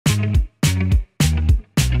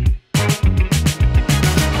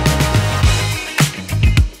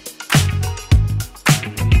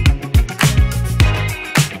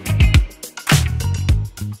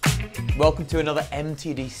to another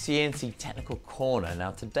MTDCNC Technical Corner.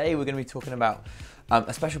 Now today we're going to be talking about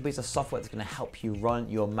a special piece of software that's going to help you run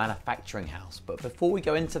your manufacturing house. But before we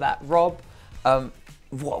go into that, Rob,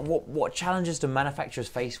 what challenges do manufacturers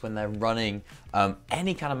face when they're running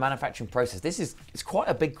any kind of manufacturing process? It's quite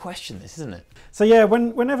a big question, this, isn't it? So yeah,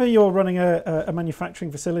 whenever you're running a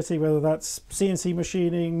manufacturing facility, whether that's CNC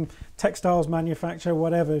machining, textiles manufacture,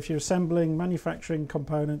 whatever, if you're assembling manufacturing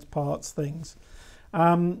components, parts, things,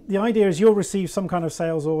 the idea is you'll receive some kind of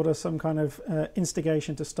sales order, some kind of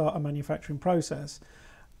instigation to start a manufacturing process.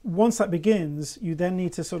 Once that begins, you then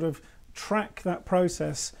need to sort of track that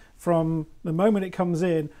process from the moment it comes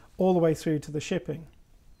in all the way through to the shipping.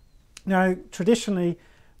 Now, traditionally,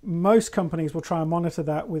 most companies will try and monitor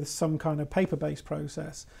that with some kind of paper-based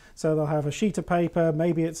process. So they'll have a sheet of paper,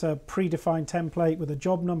 maybe it's a predefined template with a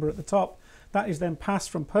job number at the top. That is then passed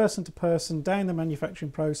from person to person down the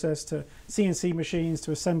manufacturing process to CNC machines,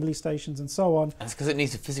 to assembly stations and so on. That's because it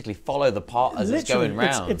needs to physically follow the part as it's going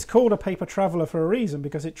round. It's called a paper traveller for a reason,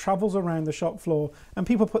 because it travels around the shop floor and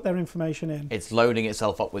people put their information in. It's loading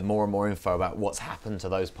itself up with more and more info about what's happened to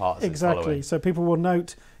those parts. Exactly. So people will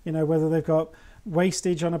note, whether they've got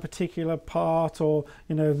wastage on a particular part, or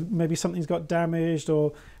maybe something's got damaged.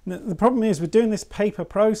 Or the problem is with doing this paper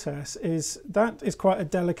process is that is quite a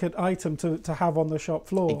delicate item to have on the shop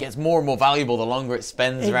floor. It gets more and more valuable the longer it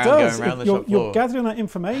spends going around the shop floor. You're gathering that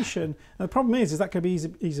information, and the problem is that could be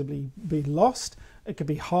easily be lost. It could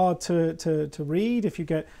be hard to read if you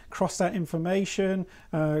get crossed out information,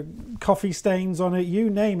 coffee stains on it, you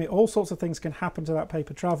name it. All sorts of things can happen to that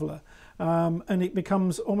paper traveller. And it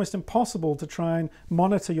becomes almost impossible to try and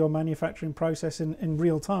monitor your manufacturing process in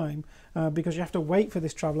real time because you have to wait for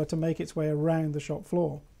this traveller to make its way around the shop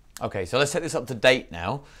floor. Okay, so let's set this up to date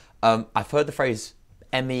now. I've heard the phrase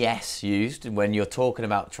MES used when you're talking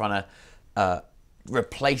about trying to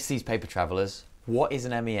replace these paper travellers. What is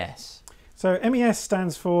an MES? So MES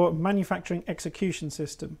stands for Manufacturing Execution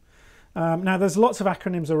System. Now there's lots of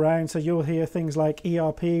acronyms around, so you'll hear things like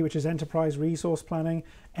ERP, which is Enterprise Resource Planning,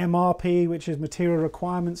 MRP, which is Material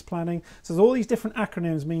Requirements Planning. So there's all these different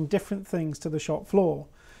acronyms mean different things to the shop floor.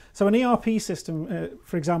 So an ERP system,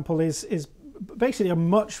 for example, is basically a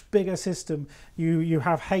much bigger system. You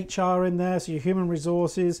have HR in there, so your human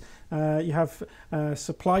resources, you have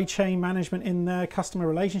supply chain management in there, customer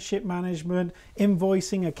relationship management,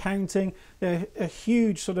 invoicing, accounting. They're a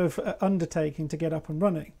huge sort of undertaking to get up and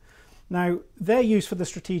running. Now, they're used for the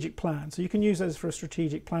strategic plan, so you can use those for a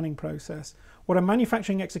strategic planning process. What a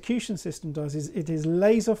manufacturing execution system does is it is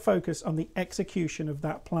laser focused on the execution of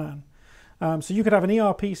that plan. So you could have an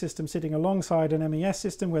ERP system sitting alongside an MES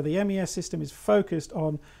system, where the MES system is focused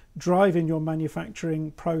on driving your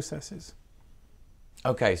manufacturing processes.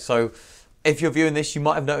 Okay, so if you're viewing this, you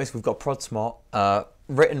might have noticed we've got Prodsmart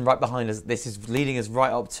written right behind us. This is leading us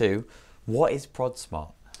right up to, what is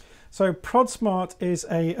Prodsmart? So Prodsmart is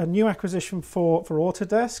a new acquisition for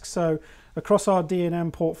Autodesk. So across our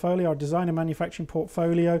D&M portfolio, our design and manufacturing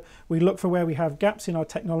portfolio, we look for where we have gaps in our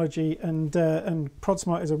technology, and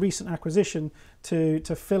Prodsmart is a recent acquisition to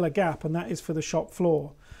fill a gap, and that is for the shop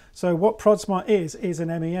floor. So what Prodsmart is an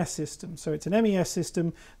MES system. So it's an MES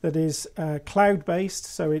system that is cloud-based,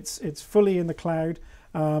 so it's fully in the cloud.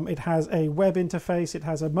 It has a web interface, it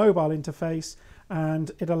has a mobile interface,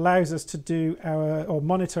 and it allows us to do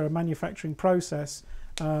monitor a manufacturing process.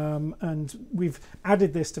 And we've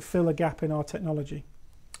added this to fill a gap in our technology.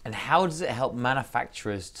 And how does it help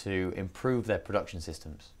manufacturers to improve their production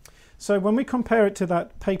systems? So when we compare it to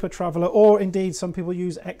that paper traveller, or indeed some people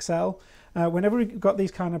use Excel, whenever we've got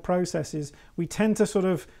these kind of processes, we tend to sort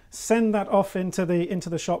of send that off into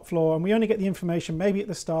the shop floor, and we only get the information maybe at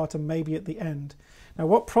the start and maybe at the end. Now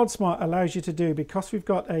what Prodsmart allows you to do, because we've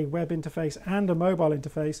got a web interface and a mobile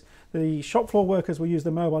interface, the shop floor workers will use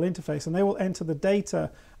the mobile interface and they will enter the data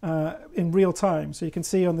in real time. So you can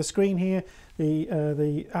see on the screen here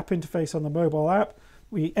the app interface on the mobile app.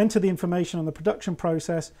 We enter the information on the production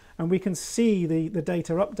process, and we can see the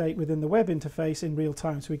data update within the web interface in real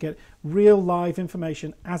time. So we get real live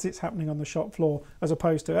information as it's happening on the shop floor, as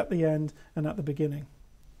opposed to at the end and at the beginning.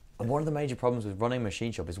 And one of the major problems with running a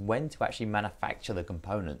machine shop is when to actually manufacture the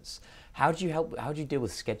components. How do you deal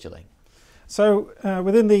with scheduling? So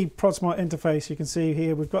within the Prodsmart interface, you can see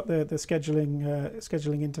here we've got the scheduling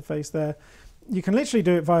interface there. You can literally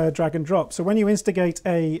do it via drag and drop. So when you instigate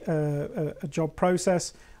a job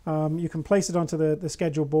process, you can place it onto the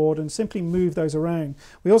schedule board and simply move those around.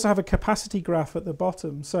 We also have a capacity graph at the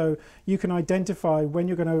bottom, so you can identify when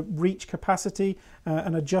you're going to reach capacity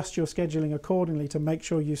and adjust your scheduling accordingly to make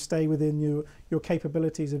sure you stay within your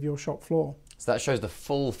capabilities of your shop floor. So that shows the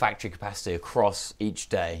full factory capacity across each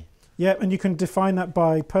day. Yeah, and you can define that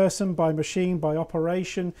by person, by machine, by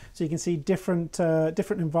operation, so you can see different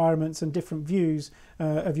environments and different views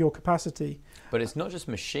of your capacity. But it's not just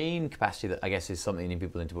machine capacity that I guess is something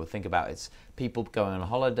people need to think about. It's people going on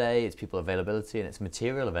holiday, it's people availability, and it's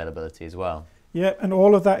material availability as well. Yeah, and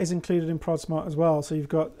all of that is included in Prodsmart as well. So you've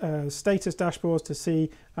got status dashboards to see,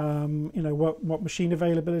 what machine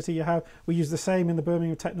availability you have. We use the same in the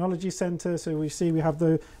Birmingham Technology Centre. So we have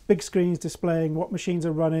the big screens displaying what machines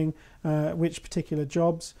are running, which particular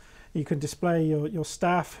jobs. You can display your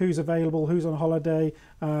staff, who's available, who's on holiday,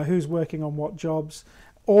 who's working on what jobs.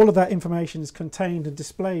 All of that information is contained and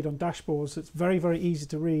displayed on dashboards. It's very, very easy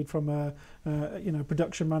to read from a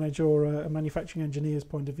production manager or a manufacturing engineer's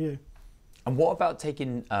point of view. And what about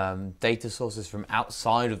taking data sources from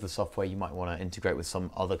outside of the software you might want to integrate with some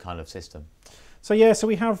other kind of system? So yeah, so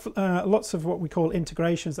we have lots of what we call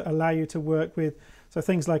integrations that allow you to work with. So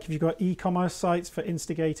things like if you've got e-commerce sites for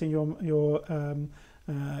instigating your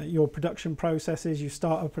production processes, you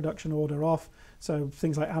start a production order off. So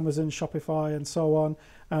things like Amazon, Shopify, and so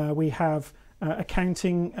on. We have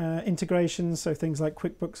accounting integrations, so things like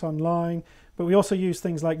QuickBooks Online. But we also use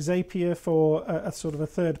things like Zapier for a sort of a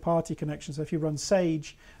third-party connection. So if you run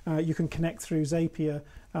Sage, you can connect through Zapier.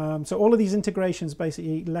 So all of these integrations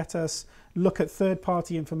basically let us look at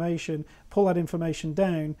third-party information, pull that information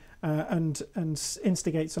down, and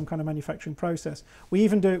instigate some kind of manufacturing process. We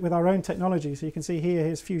even do it with our own technology. So you can see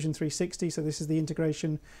here's Fusion 360. So this is the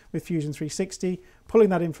integration with Fusion 360, pulling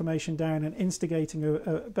that information down and instigating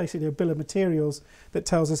basically a bill of materials that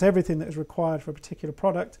tells us everything that is required for a particular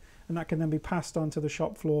product, and that can then be passed on to the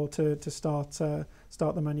shop floor to start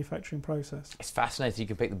the manufacturing process. It's fascinating. You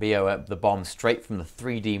can pick the BOM straight from the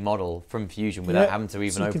 3D model from Fusion without having to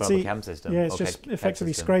even open up a CAM system. Yeah, it's just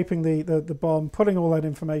effectively scraping the BOM, putting all that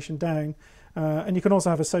information down, and you can also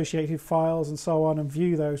have associated files and so on and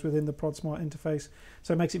view those within the Prodsmart interface.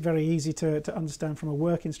 So it makes it very easy to understand from a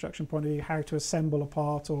work instruction point of view how to assemble a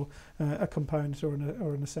part or a component or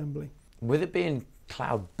an assembly. With it being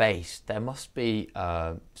cloud-based, there must be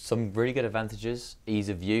some really good advantages, ease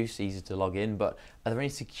of use, easy to log in, but are there any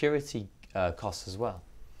security costs as well?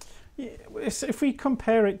 Yeah, if we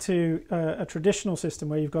compare it to a traditional system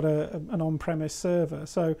where you've got an on-premise server,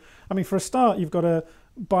 so I mean for a start you've got to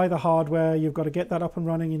buy the hardware, you've got to get that up and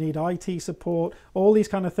running, you need IT support, all these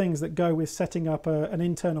kind of things that go with setting up an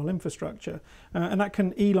internal infrastructure, and that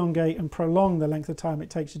can elongate and prolong the length of time it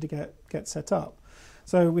takes you to get set up.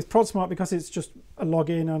 So with Prodsmart, because it's just a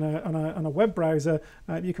login on a web browser,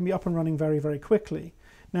 you can be up and running very, very quickly.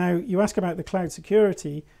 Now, you ask about the cloud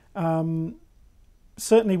security.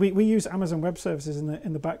 Certainly, we use Amazon Web Services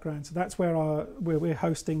in the background, so that's where we're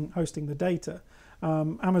hosting the data.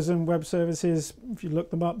 Amazon Web Services, if you look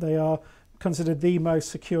them up, they are considered the most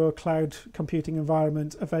secure cloud computing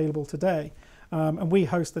environment available today, and we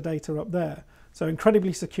host the data up there. So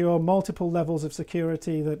incredibly secure, multiple levels of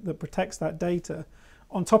security that protects that data.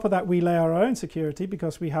 On top of that, we lay our own security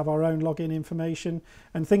because we have our own login information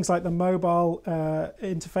and things like the mobile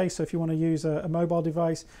interface. So if you want to use a mobile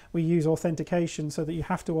device, we use authentication so that you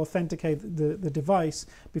have to authenticate the device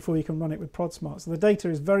before you can run it with Prodsmart. So the data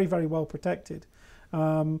is very, very well protected.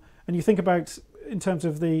 And you think about in terms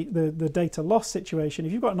of the data loss situation,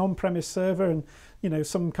 if you've got an on-premise server and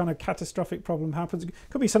some kind of catastrophic problem happens, it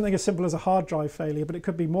could be something as simple as a hard drive failure, but it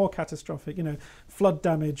could be more catastrophic, flood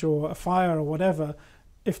damage or a fire or whatever.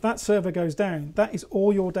 If that server goes down, that is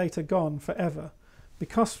all your data gone forever.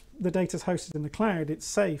 Because the data is hosted in the cloud, it's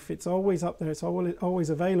safe, it's always up there, it's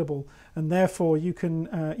always available, and therefore you can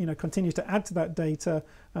continue to add to that data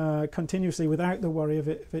continuously without the worry of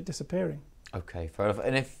it disappearing. Okay, fair enough.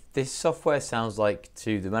 And if this software sounds like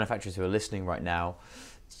to the manufacturers who are listening right now,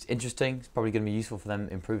 it's interesting, it's probably going to be useful for them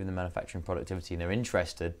improving the manufacturing productivity and they're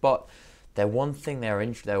interested, but one thing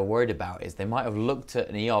they're worried about is they might have looked at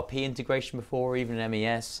an ERP integration before or even an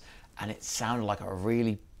MES and it sounded like a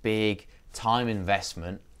really big time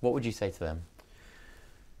investment. What would you say to them?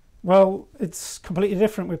 Well, it's completely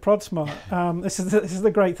different with Prodsmart. This is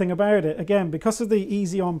the great thing about it. Again, because of the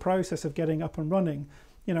easy on process of getting up and running,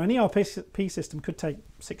 an ERP system could take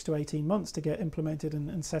 6 to 18 months to get implemented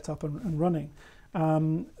and set up and running.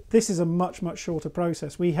 This is a much, much shorter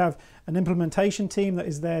process. We have an implementation team that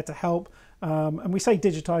is there to help, and we say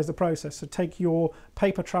digitize the process. So take your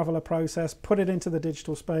paper traveler process, put it into the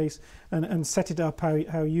digital space, and set it up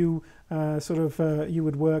how you you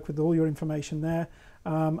would work with all your information there.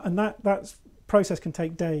 And that's process can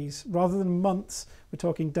take days. Rather than months, we're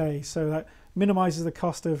talking days. So that minimizes the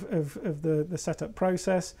cost of the setup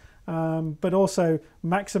process, but also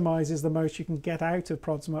maximizes the most you can get out of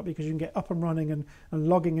Prodsmart, because you can get up and running and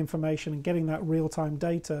logging information and getting that real-time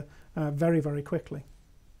data very, very quickly.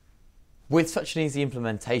 With such an easy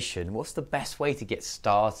implementation, what's the best way to get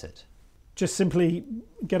started? Just simply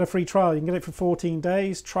get a free trial. You can get it for 14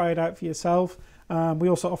 days, try it out for yourself. We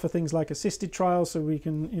also offer things like assisted trials, so we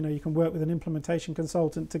can, you can work with an implementation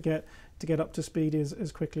consultant to get up to speed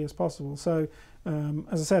as quickly as possible. So,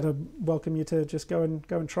 as I said, I welcome you to just go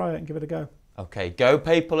and try it and give it a go. Okay, go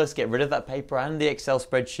paperless, get rid of that paper and the Excel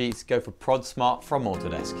spreadsheets, go for Prodsmart from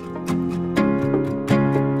Autodesk.